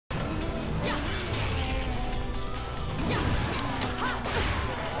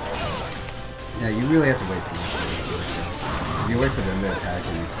Yeah, you really have to wait for them. If you wait for them to attack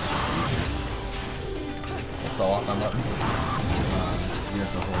and stuff. What's the lock on button? You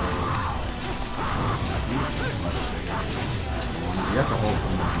have to hold. I think it's left trigger. You have to hold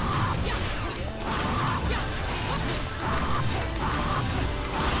something.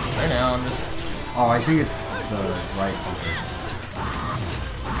 Right now, I'm just. Oh, I think it's the right bumper.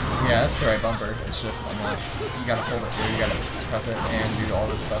 Yeah, that's the right bumper. It's just I'm not. You gotta hold it here. You gotta press it and do all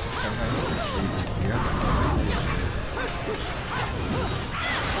this stuff at the same time. You have to hold it too.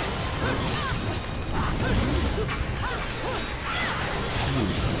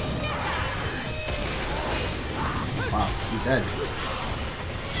 Wow, he's dead.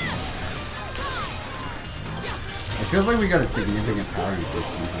 It feels like we got a significant power increase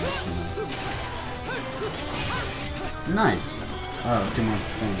somehow. Nice. Oh, 2 more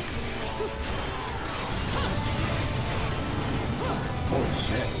things. Holy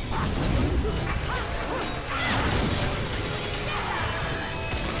shit.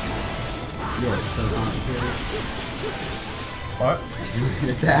 You are so complicated. What?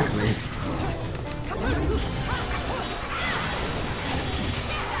 Exactly.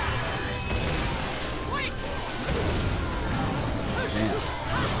 Damn.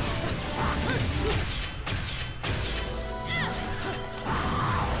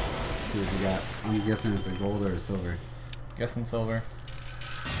 See what you got. I'm guessing it's a gold or a silver. Guessing silver.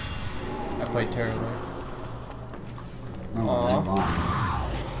 I played terribly. Oh, Aww. bomb.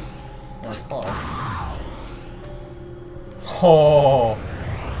 No, it's close. Oh.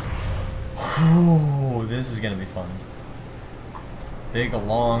 Ooh, this is gonna be fun. Big,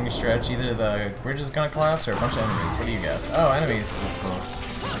 long stretch. Either the bridge is gonna collapse or a bunch of enemies. What do you guess? Oh, enemies.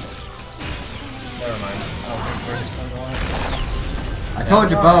 Never mind. I don't think the bridge is gonna collapse. I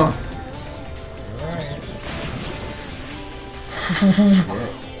told you both. You're right.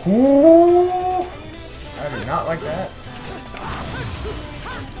 Shit. Ooh. I do not like that.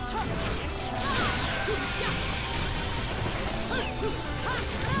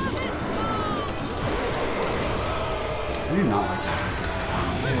 I do not like that.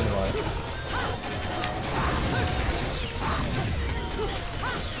 Neither do I.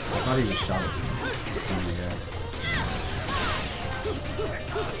 I thought he just shot us. Oh my god.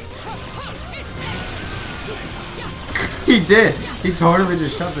 He did! He totally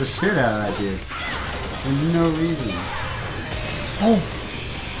just shot the shit out of that dude. For no reason. Boom!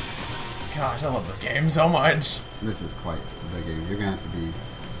 Gosh, I love this game so much. This is quite the game. You're gonna have to be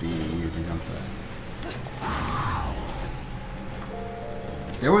speedy to jump that.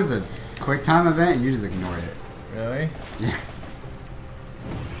 There was a quick time event and you just ignored it. Really? Yeah.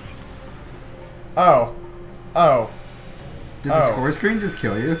 Oh. Oh. Did the score screen just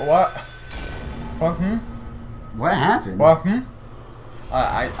kill you? What? What? Hmm? What happened? What? Hmm?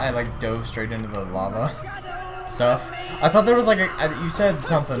 I like dove straight into the lava stuff. I thought there was like you said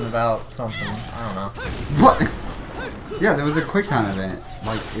something about something. I don't know. What? Yeah, there was a quick time event.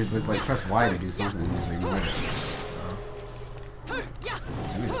 Like, it was like press Y to do something and just ignored it.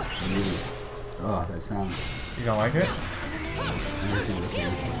 I mean, really, oh, that sound. You don't like it? I need to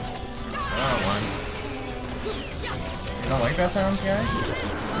listen. I don't mind. You don't like that sound, Sky?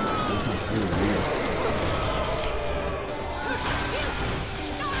 That sounds really weird.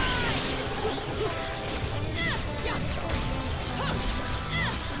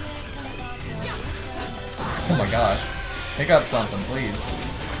 Oh my gosh. Pick up something, please.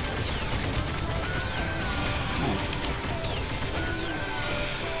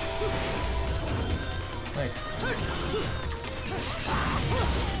 Nice.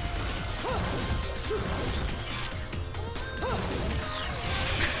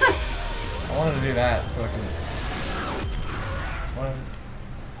 I wanted to do that so I can.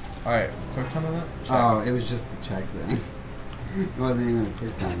 Alright, quick time event? Check. Oh, it was just a check thing. It wasn't even a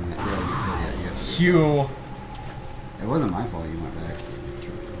quick time event. Yeah, you got to. You. It wasn't my fault you went back.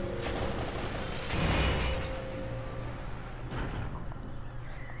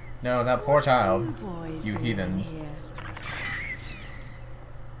 No, that poor child. You heathens.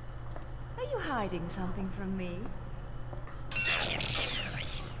 Are you hiding something from me?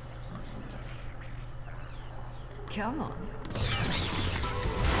 Come on.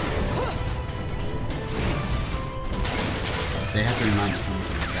 They have to remind us how much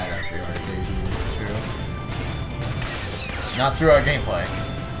of a badass we are occasionally. True. Not through our gameplay.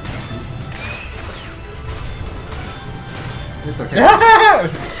 It's okay.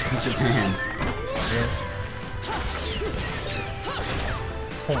 It's Japan.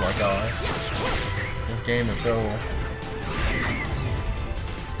 Oh my god. This game is so...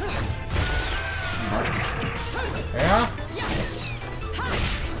 Nuts. Yeah?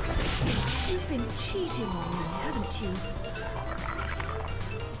 been cheating on me, haven't you?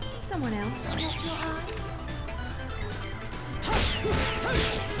 Someone else caught your eye?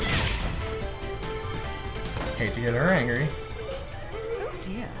 Hate to get her angry. Oh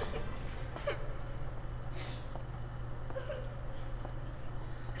dear.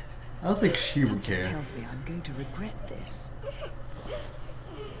 I don't think she would Something care. tells me I'm going to regret this.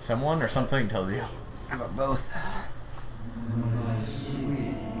 Someone or something tells you. How about both? My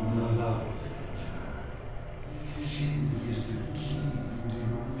sweet beloved. She is the key to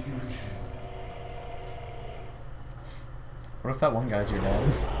your future. What if that one guy's your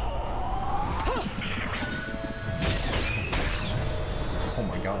dad? Oh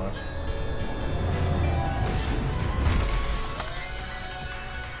my gosh.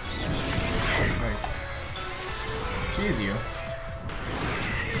 Nice. Jeez, you.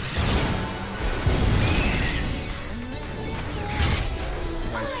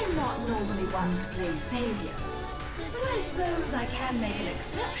 I'm not normally one to play savior, but I suppose I can make an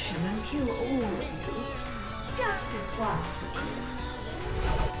exception and kill all of you. Just this once, of course.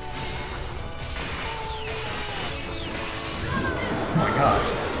 Oh my gosh.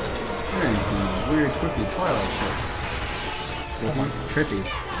 You're in some weird, trippy Twilight shit. Trippy.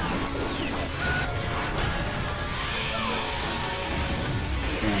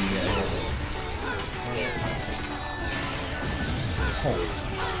 Damn, yeah. Oh.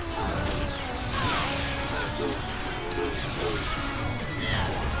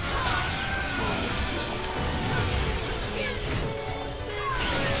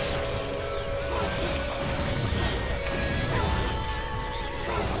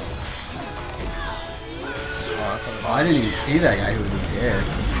 Oh, I didn't even see that guy who was in the air.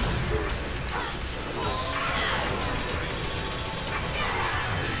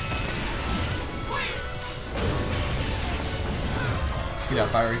 See that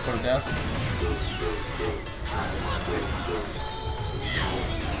fiery foot of death?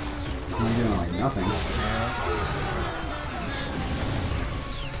 Is he doing like nothing?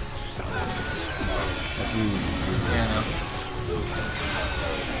 That's an easy. Yeah, no.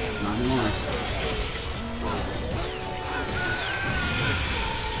 Not anymore.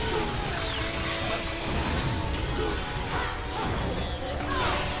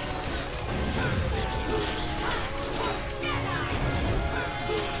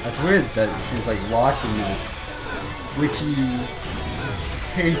 That's weird that she's like locked in that witchy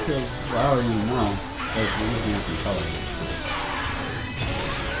case of, I don't even know. That's the fancy color.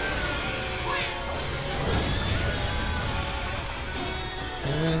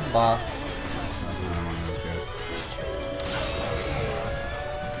 Here's the boss. That's not one of those guys.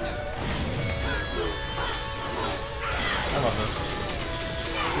 I love this.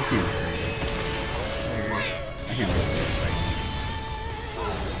 This game is so good. I agree. I can't wait to play this second.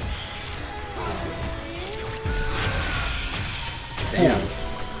 Damn.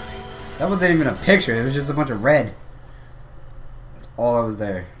 That wasn't even a picture, it was just a bunch of red. That's all that was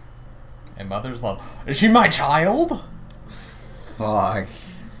there. And mother's love. Is she my child? Fuck.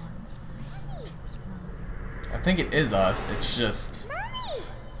 I think it is us. It's just...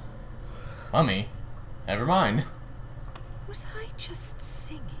 Mummy? Never mind. Was I just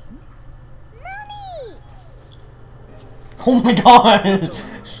singing? Oh my god!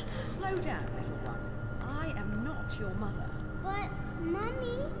 Slow down, little one. I am not your mother. But,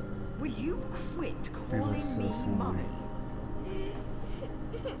 Mommy... Will you quit They calling look so me similar. mummy?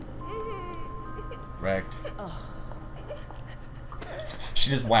 Wrecked. She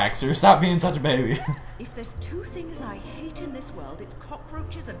just whacks her. Stop being such a baby. If there's two things I hate in this world, it's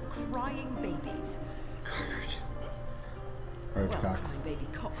cockroaches and crying babies. Cockroaches. Roach Well, cocks. crying baby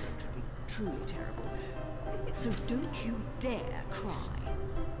cockroach would be truly terrible. So don't you dare cry.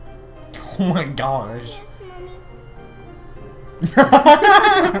 Oh my gosh. Yes, Mommy.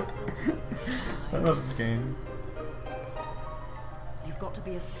 I love this game. You've got to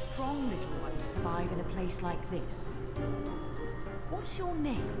be a strong little one to survive in a place like this. What's your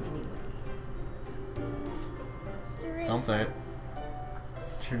name, anyway? Don't say it.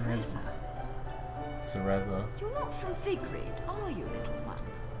 Cereza. Cereza. You're not from Vigrid, are you, little one?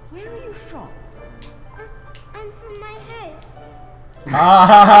 Where are you from? I'm from my house.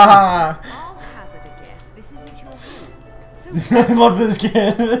 Ah! I'll hazard a guess. This isn't your home. So I love this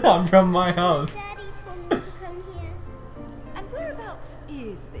kid. I'm from my house. Daddy told me to come here. and whereabouts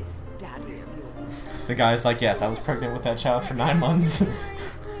is this daddy of yours? The guy's like, yes, I was pregnant with that child for 9 months.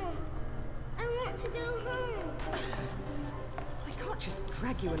 I want to go home. I can't just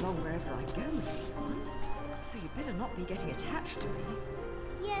drag you along wherever I go, little one. So you better not be getting attached to me.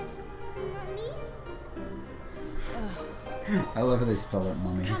 Yes, Mommy. I love how they spell it,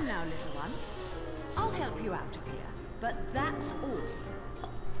 Mummy. Come now, little one. I'll help you out of here, but that's all.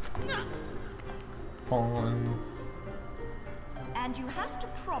 Pulling. And you have to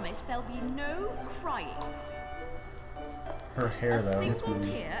promise there'll be no crying. Her hair, A though. single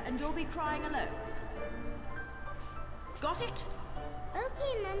tear and you'll be crying alone. Got it?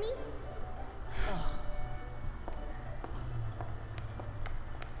 Okay, Mummy.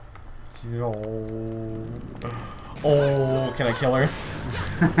 She's old. Oh, can I kill her?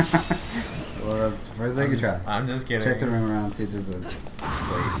 Well, that's the first thing you try. I'm just kidding. Check the room around, see if there's a plate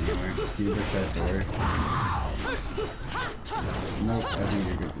anywhere. Can you break that door? Nope, I think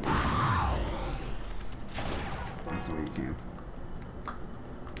you're good to leave. That's the way you came.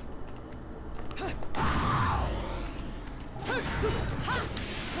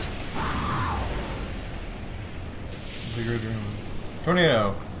 Bigger rooms.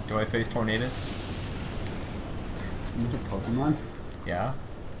 Tornado. Do I face tornadoes? Isn't that a Pokemon? Yeah.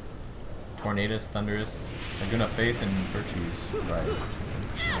 Tornadoes, thunderous. Laguna faith and virtues rise or something.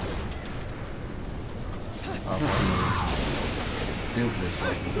 Okay. Stupidest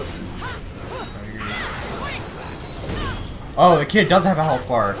fucking Pokemon. Oh, the kid does have a health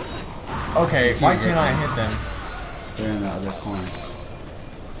bar. Okay, why hit can't I them. hit them? They're in the other corner.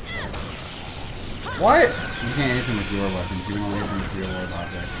 What? You can't hit them with your weapons, you can only hit them with your world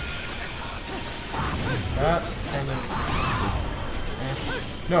objects. That's kind of...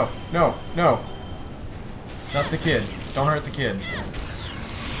 No, no, no. Not the kid. Don't hurt the kid. I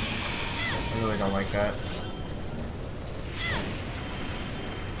really don't like that.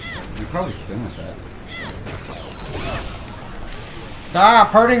 You could probably spin with that. Stop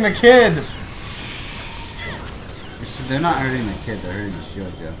hurting the kid! They're not hurting the kid, they're hurting the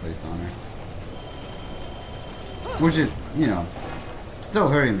shield you have placed on her. Which is, you know, still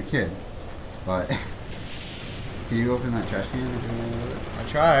hurting the kid. But, can you open that trash can? With it? I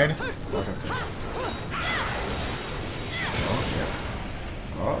tried. Walk up to it. Oh,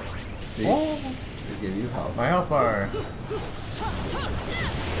 yeah. Oh, see? Oh. They give you health. My health bar.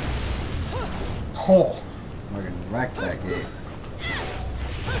 Oh. I can wreck that gate.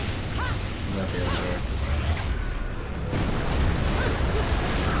 Let the other door.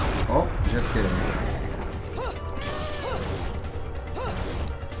 Oh, just kidding.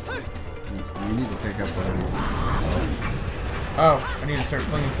 You need to pick up whatever you want. Oh, I need to start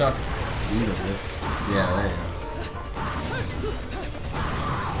flinging stuff. You need a lift. Yeah, there you go.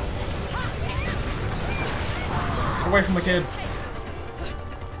 Get away from the kid.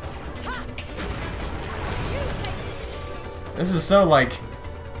 This is so, like,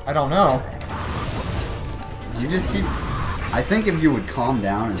 I don't know. You just keep... I think if you would calm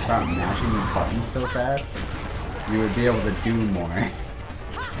down and stop mashing the buttons so fast, you would be able to do more.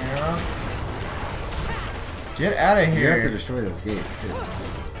 Yeah. Get out of You here. have to destroy those gates, too.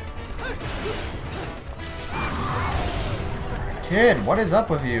 Kid, what is up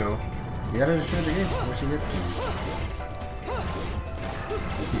with you? You gotta destroy the gates before she gets to them.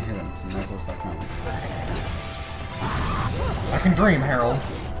 You can't hit him. You might as well stop trying. I can dream, Harold.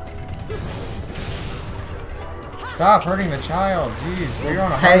 Stop hurting the child. Jeez, we're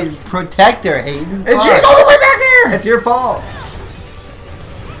on a Hey, hard... protect her, Hayden. It's Fuck. she's all the way back there! It's your fault.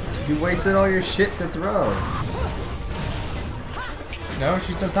 You wasted all your shit to throw. No,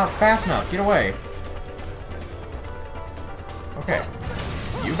 she's just not fast enough. Get away. Okay.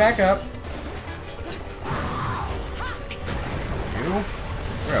 You back up. You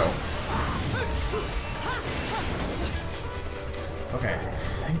throw. Okay.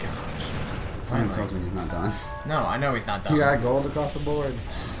 Thank God. Someone tells me he's not done. No, I know he's not done. You got gold across the board.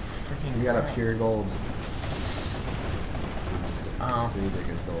 Freaking You got a crap. pure gold. I'm just kidding. Oh. Really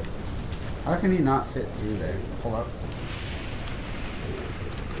good gold. How can he not fit through there? Hold up.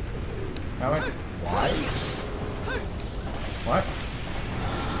 That way? Why? What?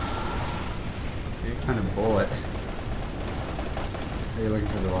 See? What kind of bullet? Are you looking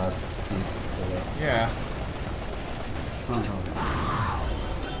for the last piece to the... Yeah. It's not talking.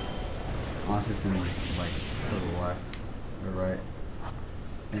 Unless it's in, like, to the left or right.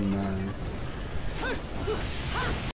 In